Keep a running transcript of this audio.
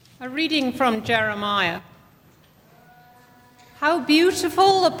A reading from Jeremiah. How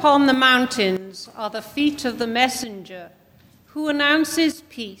beautiful upon the mountains are the feet of the messenger who announces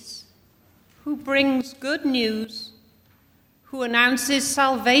peace, who brings good news, who announces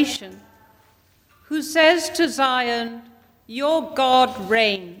salvation, who says to Zion, "Your God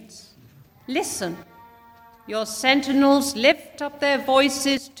reigns." Listen, your sentinels lift up their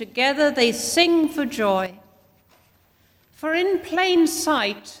voices, together they sing for joy. For in plain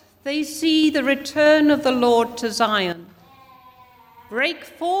sight they see the return of the Lord to Zion. Break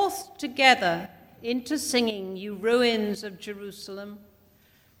forth together into singing, you ruins of Jerusalem,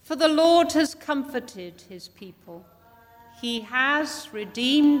 for the Lord has comforted his people. He has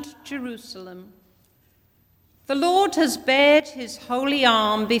redeemed Jerusalem. The Lord has bared his holy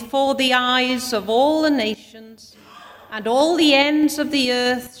arm before the eyes of all the nations, and all the ends of the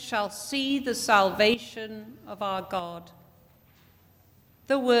earth shall see the salvation of our God.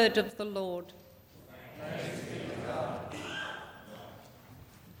 The word of the Lord. Thanks be to God.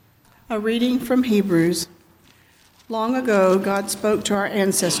 A reading from Hebrews. Long ago, God spoke to our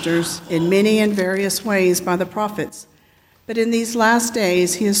ancestors in many and various ways by the prophets. But in these last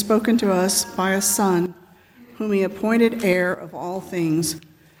days, he has spoken to us by a Son, whom he appointed heir of all things,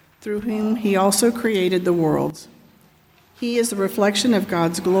 through whom he also created the worlds. He is the reflection of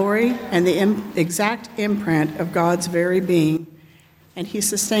God's glory and the exact imprint of God's very being, and he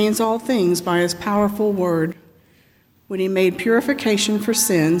sustains all things by his powerful word. When he made purification for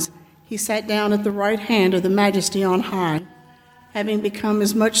sins, he sat down at the right hand of the Majesty on high, having become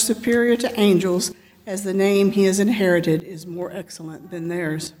as much superior to angels as the name he has inherited is more excellent than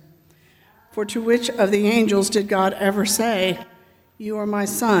theirs. For to which of the angels did God ever say, "You are my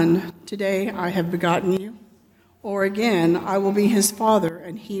son, today I have begotten you"? Or again, "I will be his father,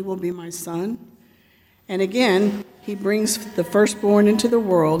 and he will be my son"? And again, he brings the firstborn into the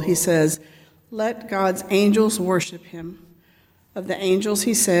world. He says, "Let God's angels worship him." Of the angels,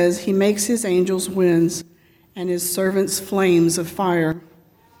 he says, "He makes his angels winds, and his servants flames of fire."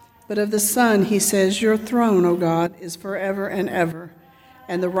 But of the Son, he says, "Your throne, O God, is forever and ever,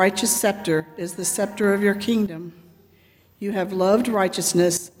 and the righteous scepter is the scepter of your kingdom. You have loved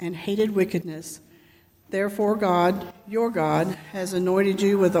righteousness and hated wickedness. Therefore God, your God, has anointed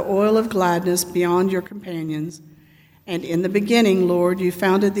you with the oil of gladness beyond your companions. And in the beginning, Lord, you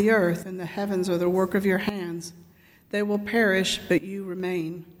founded the earth, and the heavens are the work of your hands. They will perish, but you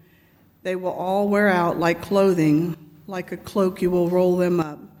remain. They will all wear out like clothing. Like a cloak you will roll them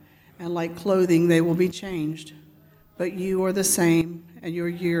up, and like clothing they will be changed. But you are the same, and your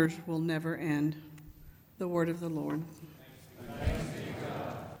years will never end." The word of the Lord.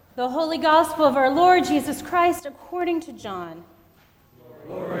 The Holy Gospel of our Lord Jesus Christ according to John.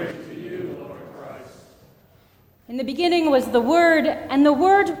 Glory to you, Lord Christ. In the beginning was the Word, and the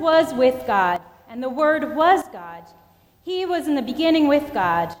Word was with God, and the Word was God. He was in the beginning with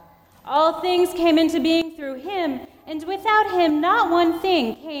God. All things came into being through him, and without him not one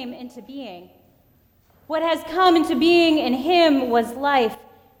thing came into being. What has come into being in him was life,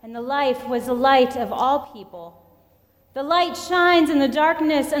 and the life was the light of all people. The light shines in the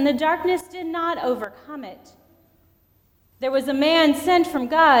darkness, and the darkness did not overcome it. There was a man sent from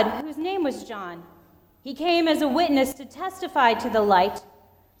God whose name was John. He came as a witness to testify to the light,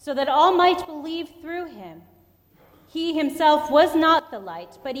 so that all might believe through him. He himself was not the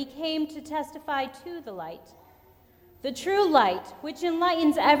light, but he came to testify to the light. The true light, which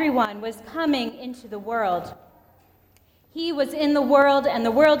enlightens everyone, was coming into the world. He was in the world, and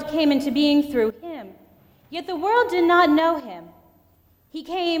the world came into being through him. Yet the world did not know him. He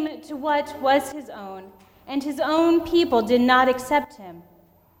came to what was his own, and his own people did not accept him.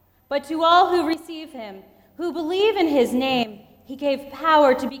 But to all who receive him, who believe in his name, he gave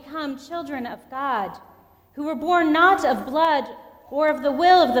power to become children of God, who were born not of blood, or of the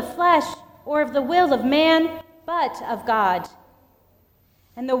will of the flesh, or of the will of man, but of God.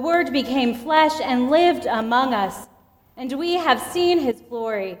 And the Word became flesh and lived among us, and we have seen his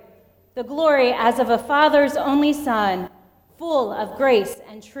glory, the glory as of a Father's only Son, full of grace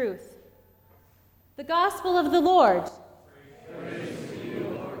and truth. The Gospel of the Lord. Praise to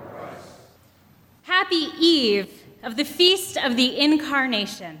you, Lord Christ. Happy Eve of the Feast of the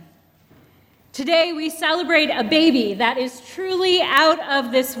Incarnation. Today we celebrate a baby that is truly out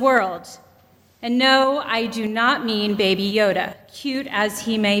of this world. And no, I do not mean Baby Yoda, cute as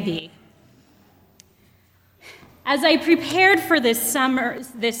he may be. As I prepared for this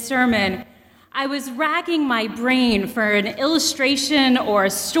sermon, I was racking my brain for an illustration or a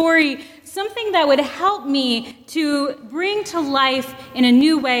story, something that would help me to bring to life in a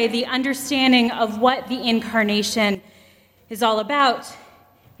new way the understanding of what the Incarnation is all about.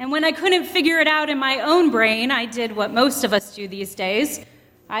 And when I couldn't figure it out in my own brain, I did what most of us do these days.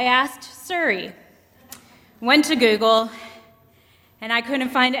 I asked Siri, went to Google, and I couldn't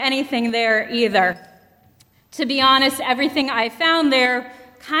find anything there either. To be honest, everything I found there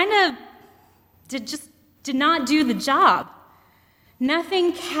kind of did not do the job.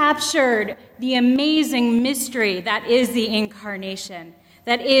 Nothing captured the amazing mystery that is the incarnation,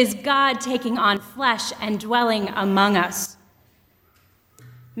 that is God taking on flesh and dwelling among us.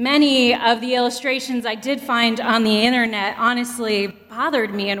 Many of the illustrations I did find on the internet honestly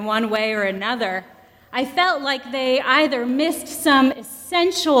bothered me in one way or another. I felt like they either missed some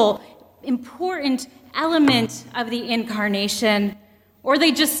essential, important element of the incarnation, or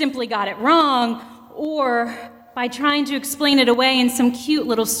they just simply got it wrong, or by trying to explain it away in some cute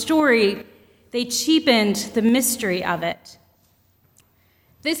little story, they cheapened the mystery of it.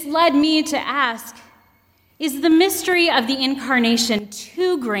 This led me to ask, is the mystery of the incarnation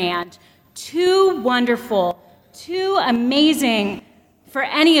too grand, too wonderful, too amazing for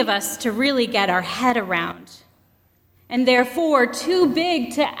any of us to really get our head around? And therefore too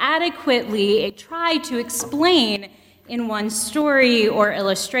big to adequately try to explain in one story or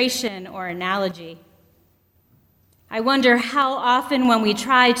illustration or analogy? I wonder how often when we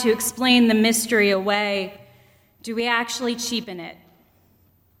try to explain the mystery away, do we actually cheapen it?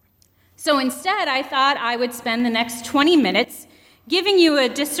 So instead, I thought I would spend the next 20 minutes giving you a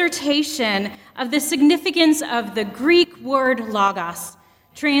dissertation of the significance of the Greek word logos,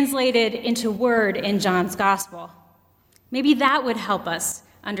 translated into word in John's gospel. Maybe that would help us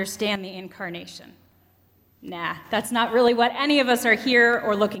understand the incarnation. Nah, that's not really what any of us are here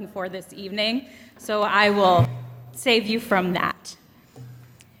or looking for this evening, so I will save you from that.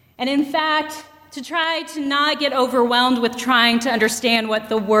 And in fact, to try to not get overwhelmed with trying to understand what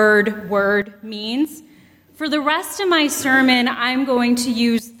the word means, for the rest of my sermon, I'm going to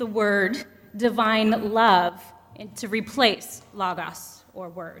use the word divine love to replace logos or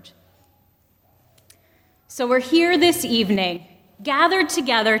word. So we're here this evening, gathered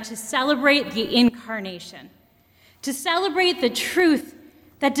together to celebrate the incarnation, to celebrate the truth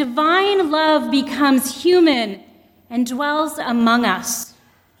that divine love becomes human and dwells among us.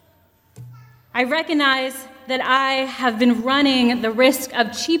 I recognize that I have been running the risk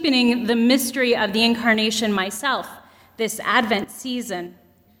of cheapening the mystery of the incarnation myself this Advent season.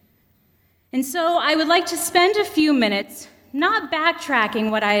 And so I would like to spend a few minutes not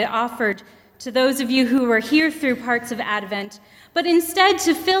backtracking what I offered to those of you who were here through parts of Advent, but instead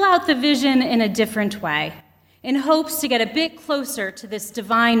to fill out the vision in a different way, in hopes to get a bit closer to this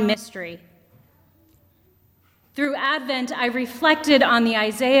divine mystery. Through Advent, I reflected on the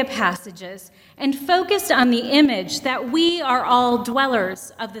Isaiah passages and focused on the image that we are all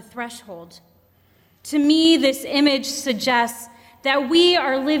dwellers of the threshold. To me, this image suggests that we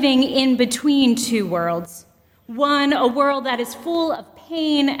are living in between two worlds. One, a world that is full of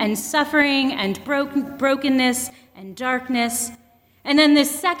pain and suffering and brokenness and darkness. And then this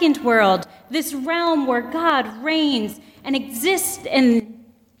second world, this realm where God reigns and exists and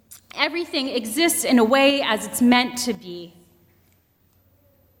everything exists in a way as it's meant to be.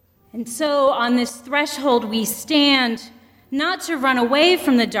 And so on this threshold we stand, not to run away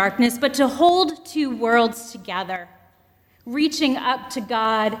from the darkness, but to hold two worlds together, reaching up to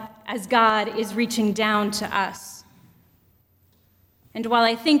God as God is reaching down to us. And while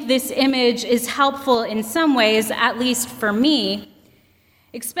I think this image is helpful in some ways, at least for me,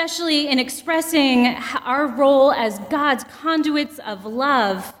 especially in expressing our role as God's conduits of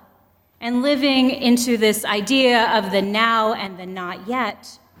love, and living into this idea of the now and the not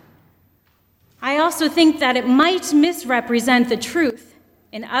yet, I also think that it might misrepresent the truth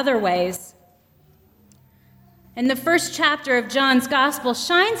in other ways. And the first chapter of John's Gospel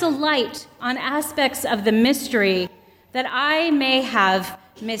shines a light on aspects of the mystery that I may have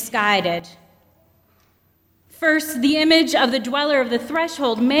misguided. First, the image of the dweller of the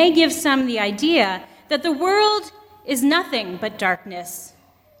threshold may give some the idea that the world is nothing but darkness,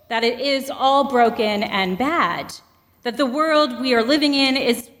 that it is all broken and bad, that the world we are living in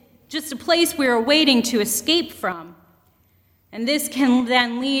is just a place we are waiting to escape from. And this can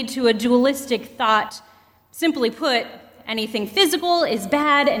then lead to a dualistic thought. Simply put, anything physical is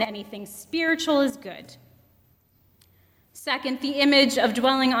bad and anything spiritual is good. Second, the image of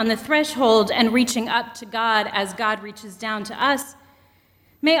dwelling on the threshold and reaching up to God as God reaches down to us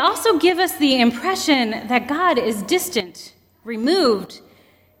may also give us the impression that God is distant, removed,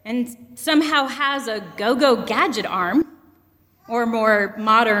 and somehow has a go-go gadget arm, or more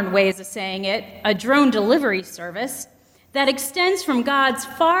modern ways of saying it, a drone delivery service that extends from God's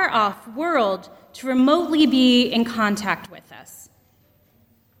far-off world to remotely be in contact with us.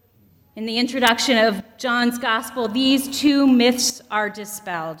 In the introduction of John's Gospel, these two myths are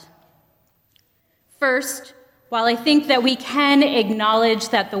dispelled. First, while I think that we can acknowledge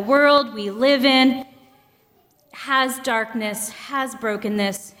that the world we live in has darkness, has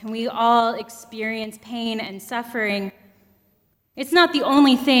brokenness, and we all experience pain and suffering, it's not the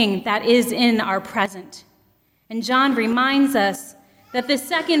only thing that is in our present. And John reminds us that the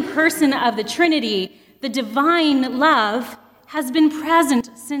second person of the Trinity, the divine love, has been present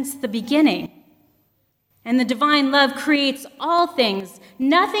since the beginning. And the divine love creates all things.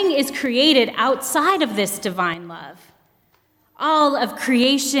 Nothing is created outside of this divine love. All of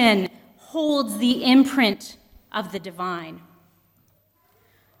creation holds the imprint of the divine.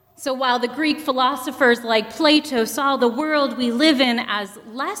 So while the Greek philosophers like Plato saw the world we live in as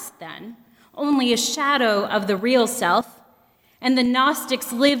less than, only a shadow of the real self, and the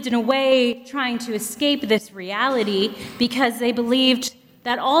Gnostics lived in a way trying to escape this reality because they believed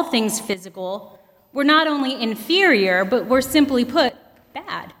that all things physical were not only inferior, but were simply put,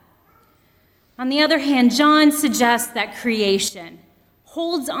 bad. On the other hand, John suggests that creation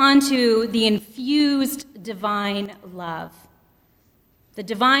holds onto the infused divine love. The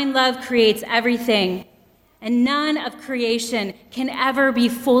divine love creates everything, and none of creation can ever be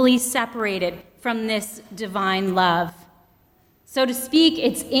fully separated from this divine love. So to speak,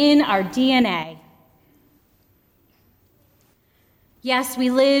 it's in our DNA. Yes, we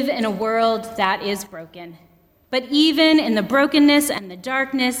live in a world that is broken. But even in the brokenness and the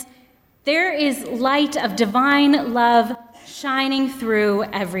darkness, there is light of divine love shining through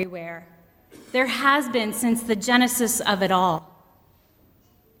everywhere. There has been since the genesis of it all.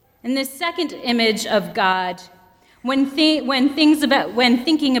 In this second image of God, when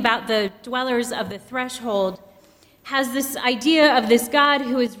thinking about the dwellers of the threshold, has this idea of this God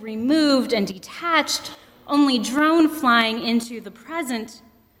who is removed and detached, only drone flying into the present.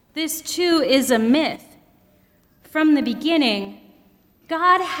 This too is a myth. From the beginning,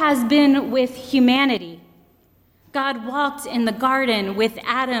 God has been with humanity. God walked in the garden with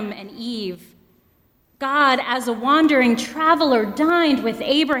Adam and Eve. God, as a wandering traveler, dined with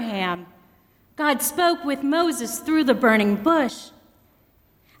Abraham. God spoke with Moses through the burning bush.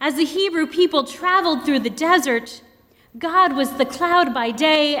 As the Hebrew people traveled through the desert, God was the cloud by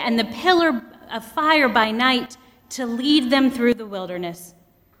day and the pillar of fire by night to lead them through the wilderness.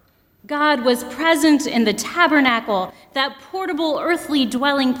 God was present in the tabernacle, that portable earthly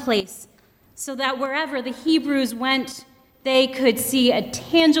dwelling place, so that wherever the Hebrews went, they could see a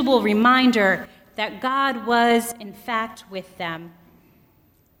tangible reminder that God was, in fact, with them.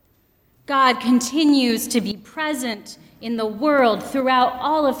 God continues to be present in the world throughout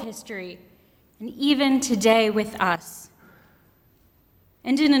all of history, and even today with us.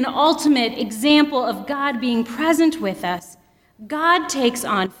 And in an ultimate example of God being present with us, God takes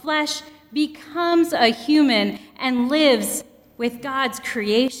on flesh, becomes a human, and lives with God's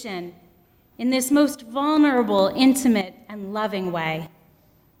creation in this most vulnerable, intimate, and loving way.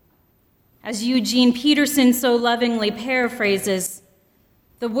 As Eugene Peterson so lovingly paraphrases,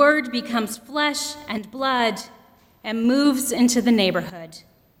 the Word becomes flesh and blood and moves into the neighborhood.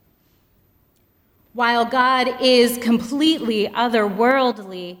 While God is completely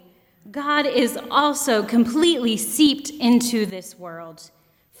otherworldly, God is also completely seeped into this world,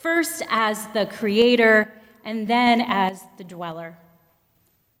 first as the creator and then as the dweller.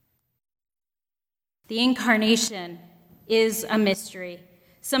 The incarnation is a mystery,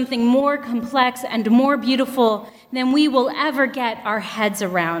 something more complex and more beautiful than we will ever get our heads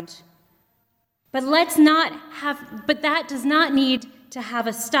around. But that does not need to have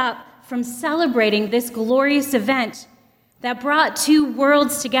us stop from celebrating this glorious event that brought two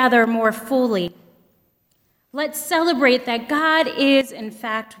worlds together more fully. Let's celebrate that God is, in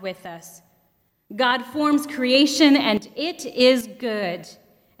fact, with us. God forms creation, and it is good.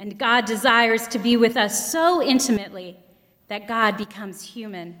 And God desires to be with us so intimately that God becomes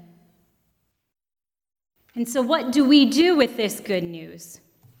human. And so what do we do with this good news?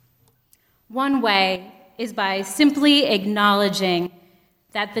 One way is by simply acknowledging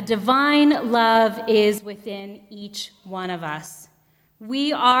that the divine love is within each one of us.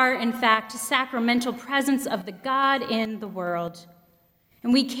 We are, in fact, sacramental presence of the God in the world.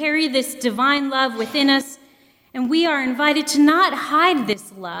 And we carry this divine love within us, and we are invited to not hide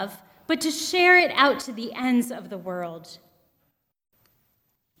this love, but to share it out to the ends of the world.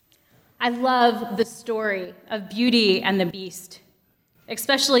 I love the story of Beauty and the Beast,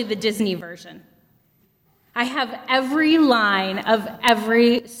 especially the Disney version. I have every line of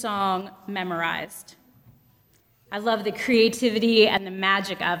every song memorized. I love the creativity and the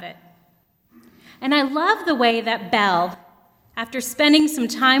magic of it. And I love the way that Belle, after spending some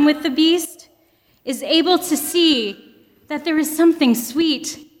time with the beast, is able to see that there is something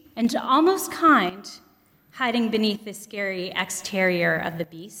sweet and almost kind hiding beneath the scary exterior of the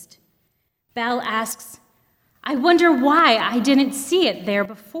beast. Belle asks, "I wonder why I didn't see it there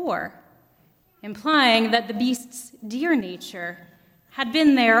before," implying that the beast's dear nature had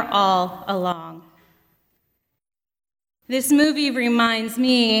been there all along. This movie reminds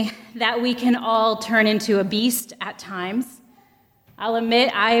me that we can all turn into a beast at times. I'll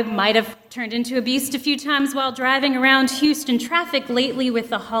admit I might have turned into a beast a few times while driving around Houston traffic lately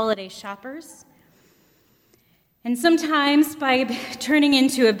with the holiday shoppers. And sometimes by turning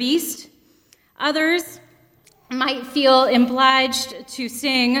into a beast, others might feel obliged to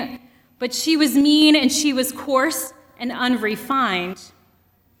sing, "But she was mean and she was coarse and unrefined."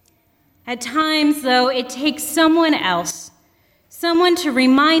 At times, though, it takes someone else, someone to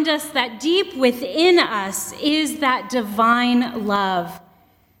remind us that deep within us is that divine love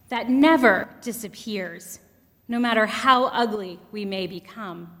that never disappears, no matter how ugly we may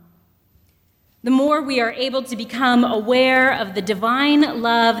become. The more we are able to become aware of the divine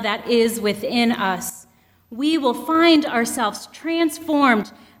love that is within us, we will find ourselves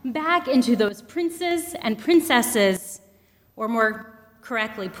transformed back into those princes and princesses, or more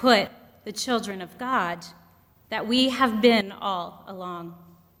correctly put, the children of God, that we have been all along.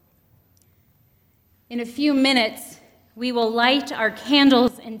 In a few minutes, we will light our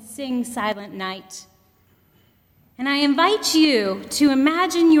candles and sing Silent Night. And I invite you to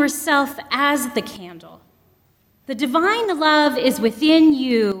imagine yourself as the candle. The divine love is within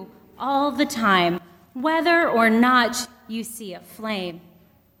you all the time, whether or not you see a flame.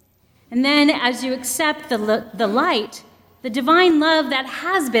 And then as you accept the light, the divine love that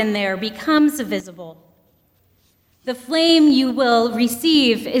has been there becomes visible. The flame you will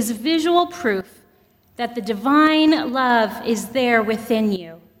receive is visual proof that the divine love is there within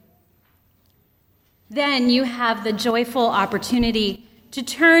you. Then you have the joyful opportunity to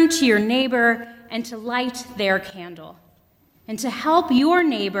turn to your neighbor and to light their candle, and to help your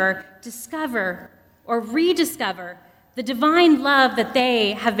neighbor discover or rediscover the divine love that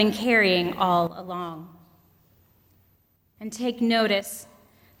they have been carrying all along. And take notice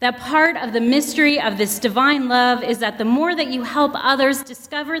that part of the mystery of this divine love is that the more that you help others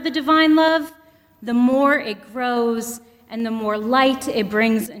discover the divine love, the more it grows and the more light it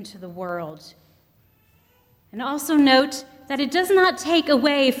brings into the world. And also note that it does not take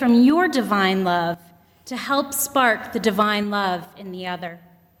away from your divine love to help spark the divine love in the other.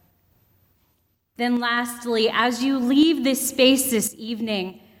 Then lastly, as you leave this space this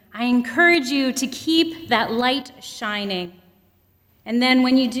evening, I encourage you to keep that light shining. And then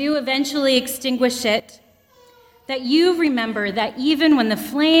when you do eventually extinguish it, that you remember that even when the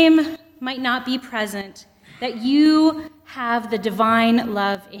flame might not be present, that you have the divine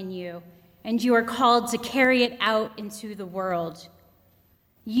love in you, and you are called to carry it out into the world.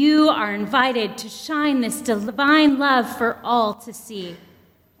 You are invited to shine this divine love for all to see.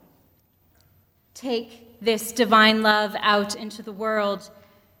 Take this divine love out into the world.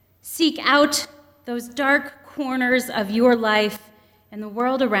 Seek out those dark corners of your life and the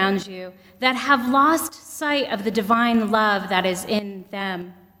world around you that have lost sight of the divine love that is in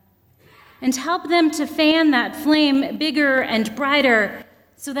them. And help them to fan that flame bigger and brighter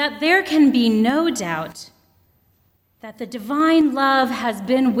so that there can be no doubt that the divine love has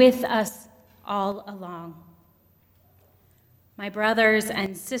been with us all along. My brothers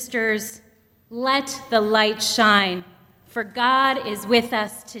and sisters, let the light shine, for God is with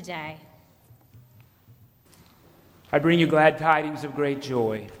us today. I bring you glad tidings of great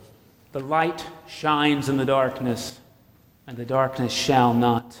joy. The light shines in the darkness, and the darkness shall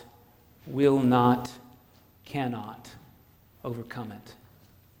not, will not, cannot overcome it.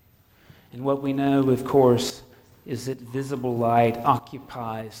 And what we know, of course, is that visible light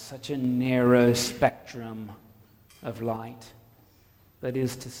occupies such a narrow spectrum of light. That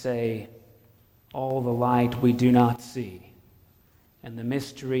is to say, all the light we do not see. And the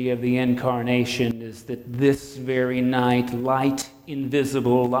mystery of the incarnation is that this very night, light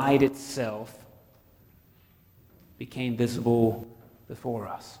invisible, light itself, became visible before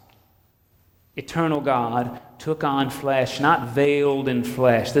us. Eternal God took on flesh, not veiled in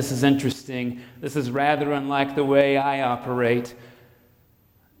flesh. This is interesting. This is rather unlike the way I operate.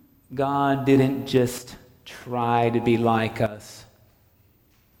 God didn't just try to be like us.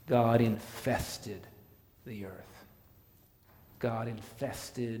 God infested the earth. God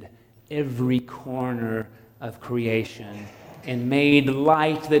infested every corner of creation and made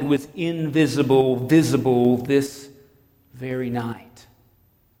light that was invisible visible this very night.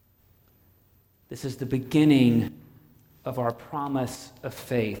 This is the beginning of our promise of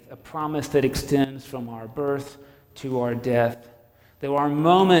faith, a promise that extends from our birth to our death. There are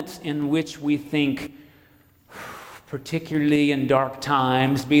moments in which we think, particularly in dark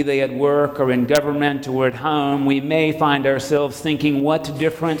times, be they at work or in government or at home, we may find ourselves thinking, what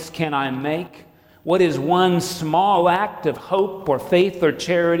difference can I make? What is one small act of hope or faith or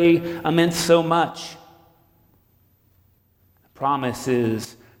charity amidst so much? The promise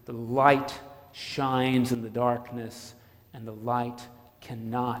is the light shines in the darkness, and the light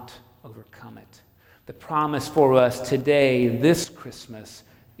cannot overcome it. The promise for us today, this Christmas,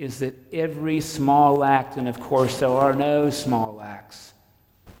 is that every small act, and of course there are no small acts,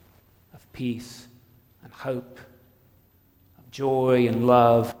 of peace and hope, of joy and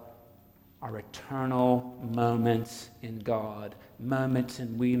love, are eternal moments in God, moments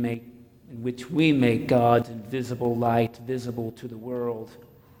in which we make God's invisible light visible to the world.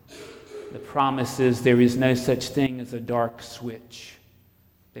 The promise is there is no such thing as a dark switch.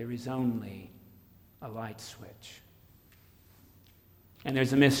 There is only a light switch. And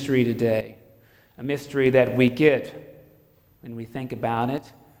there's a mystery today, a mystery that we get when we think about it,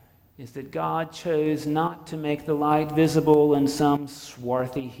 is that God chose not to make the light visible in some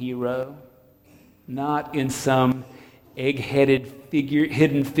swarthy hero, not in some egg-headed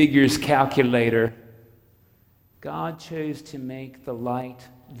hidden figures calculator. God chose to make the light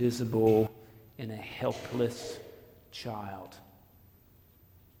visible in a helpless child.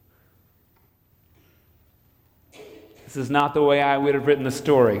 This is not the way I would have written the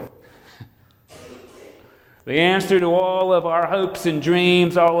story. The answer to all of our hopes and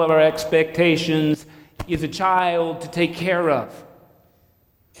dreams, all of our expectations, is a child to take care of.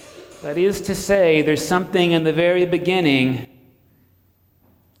 That is to say, there's something in the very beginning.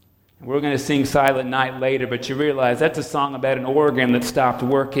 We're going to sing Silent Night later, but you realize that's a song about an organ that stopped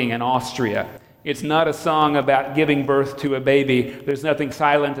working in Austria. It's not a song about giving birth to a baby. There's nothing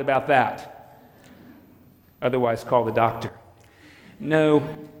silent about that. Otherwise, call the doctor.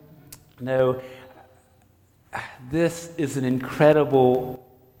 No. This is an incredible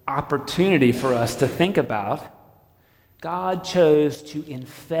opportunity for us to think about. God chose to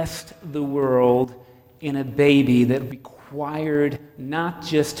infest the world in a baby that required not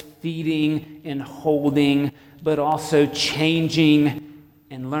just feeding and holding, but also changing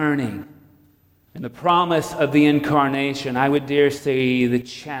and learning. And the promise of the incarnation, I would dare say the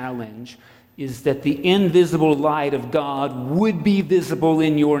challenge, is that the invisible light of God would be visible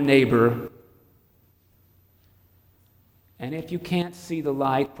in your neighbor. And if you can't see the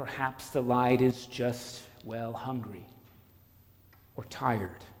light, perhaps the light is just, hungry or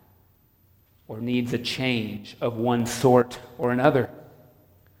tired or needs a change of one sort or another.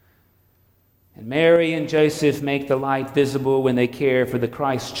 And Mary and Joseph make the light visible when they care for the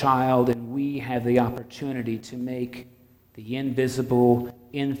Christ child, and we have the opportunity to make the invisible,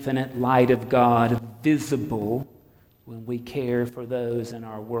 infinite light of God visible when we care for those in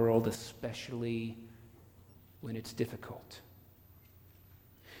our world, especially when it's difficult.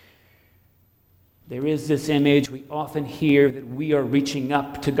 There is this image we often hear that we are reaching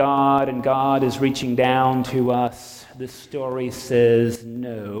up to God and God is reaching down to us. This story says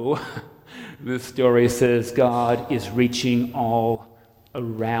no. This story says God is reaching all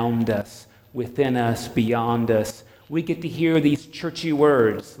around us, within us, beyond us. We get to hear these churchy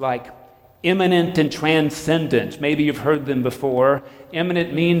words like immanent and transcendent. Maybe you've heard them before.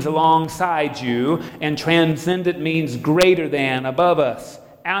 Immanent means alongside you, and transcendent means greater than, above us,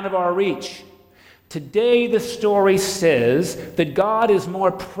 out of our reach. Today the story says that God is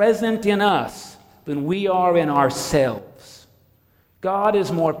more present in us than we are in ourselves. God is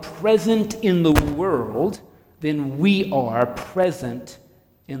more present in the world than we are present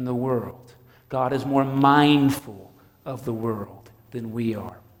in the world. God is more mindful of the world than we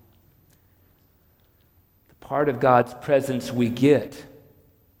are. The part of God's presence we get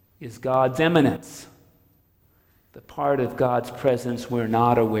is God's immanence. The part of God's presence we're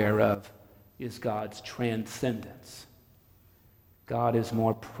not aware of is God's transcendence. God is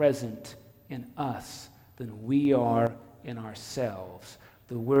more present in us than we are in ourselves.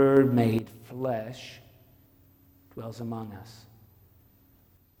 The Word made flesh dwells among us.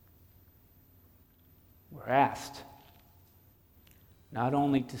 We're asked not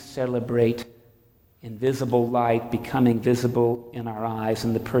only to celebrate invisible light becoming visible in our eyes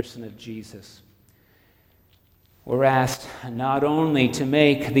in the person of Jesus. We're asked not only to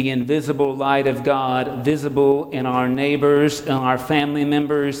make the invisible light of God visible in our neighbors, in our family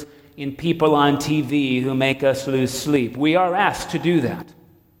members, in people on TV who make us lose sleep. We are asked to do that.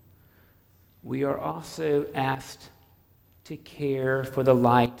 We are also asked to care for the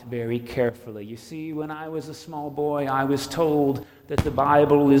light very carefully. You see, when I was a small boy, I was told that the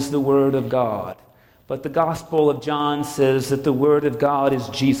Bible is the Word of God. But the Gospel of John says that the Word of God is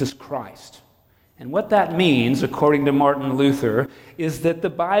Jesus Christ. And what that means, according to Martin Luther, is that the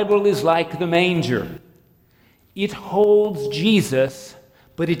Bible is like the manger. It holds Jesus,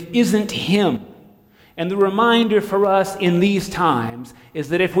 but it isn't him. And the reminder for us in these times is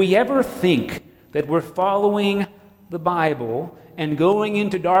that if we ever think that we're following the Bible and going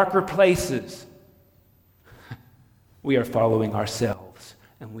into darker places, we are following ourselves,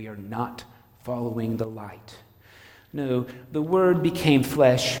 and we are not following the light. No, the Word became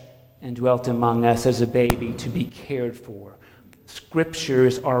flesh and dwelt among us as a baby to be cared for.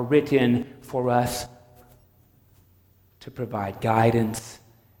 Scriptures are written for us to provide guidance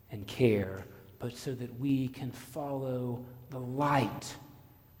and care, but so that we can follow the light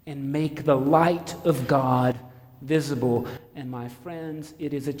and make the light of God visible. And my friends,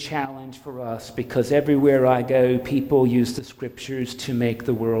 it is a challenge for us because everywhere I go, people use the Scriptures to make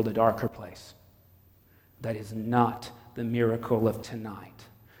the world a darker place. That is not the miracle of tonight.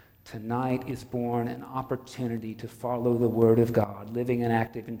 Tonight is born an opportunity to follow the Word of God, living and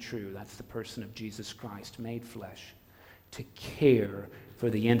active and true. That's the person of Jesus Christ, made flesh, to care for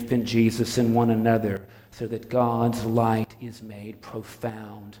the infant Jesus and one another so that God's light is made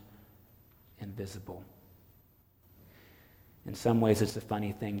profound and visible. In some ways, it's a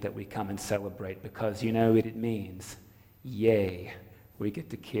funny thing that we come and celebrate because you know what it means. Yay, we get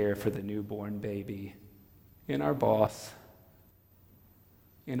to care for the newborn baby in our boss,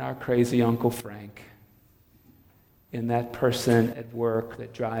 in our crazy Uncle Frank, in that person at work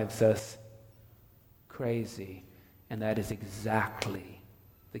that drives us crazy. And that is exactly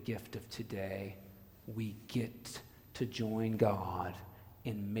the gift of today. We get to join God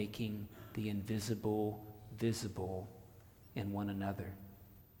in making the invisible visible in one another.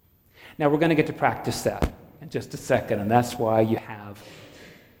 Now we're going to get to practice that in just a second, and that's why you have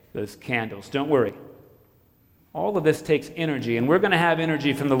those candles. Don't worry. All of this takes energy, and we're going to have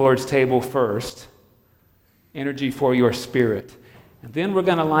energy from the Lord's table first, energy for your spirit. And then we're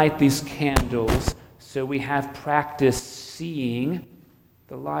going to light these candles so we have practice seeing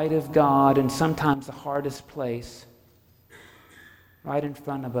the light of God in sometimes the hardest place right in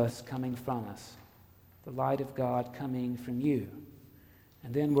front of us, coming from us. The light of God coming from you.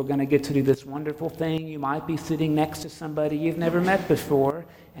 And then we're going to get to do this wonderful thing. You might be sitting next to somebody you've never met before,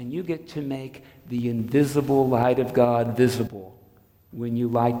 and you get to make the invisible light of God visible when you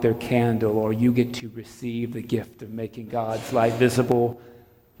light their candle, or you get to receive the gift of making God's light visible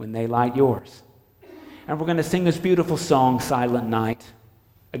when they light yours. And we're going to sing this beautiful song, Silent Night.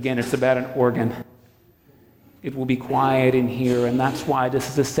 Again, it's about an organ. It will be quiet in here, and that's why this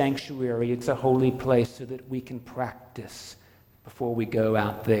is a sanctuary. It's a holy place so that we can practice before we go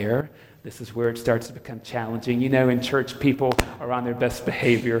out there. This is where it starts to become challenging. You know, in church, people are on their best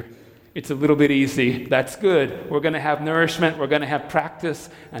behavior. It's a little bit easy. That's good. We're going to have nourishment. We're going to have practice.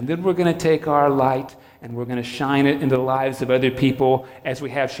 And then we're going to take our light and we're going to shine it into the lives of other people as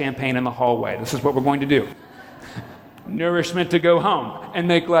we have champagne in the hallway. This is what we're going to do. Nourishment to go home and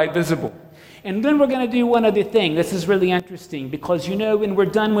make light visible. And then we're going to do one other thing. This is really interesting because, you know, when we're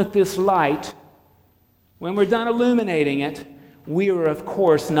done with this light, when we're done illuminating it, we are, of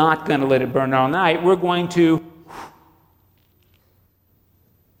course, not going to let it burn all night. We're going to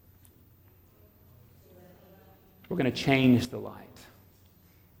change the light.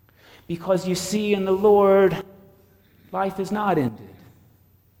 Because you see, in the Lord, life is not ended.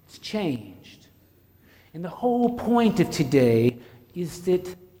 It's changed. And the whole point of today is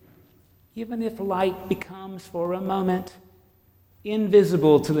that even if light becomes for a moment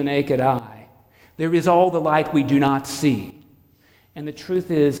invisible to the naked eye, there is all the light we do not see. And the truth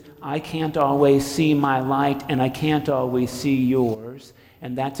is, I can't always see my light, and I can't always see yours.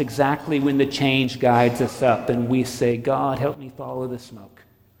 And that's exactly when the change guides us up, and we say, God, help me follow the smoke.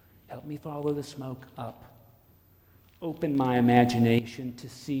 Help me follow the smoke up. Open my imagination to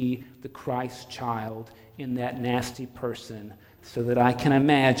see the Christ child in that nasty person so that I can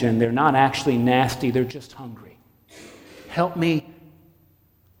imagine they're not actually nasty, they're just hungry. Help me,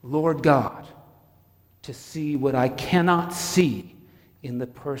 Lord God, to see what I cannot see in the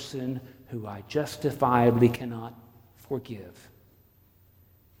person who I justifiably cannot forgive.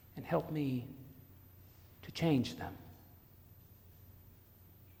 And help me to change them.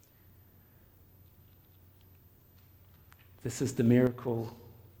 This is the miracle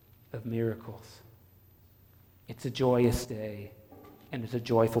of miracles. It's a joyous day, and it's a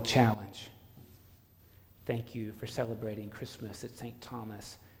joyful challenge. Thank you for celebrating Christmas at St.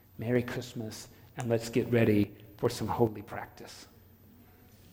 Thomas. Merry Christmas, and let's get ready for some holy practice.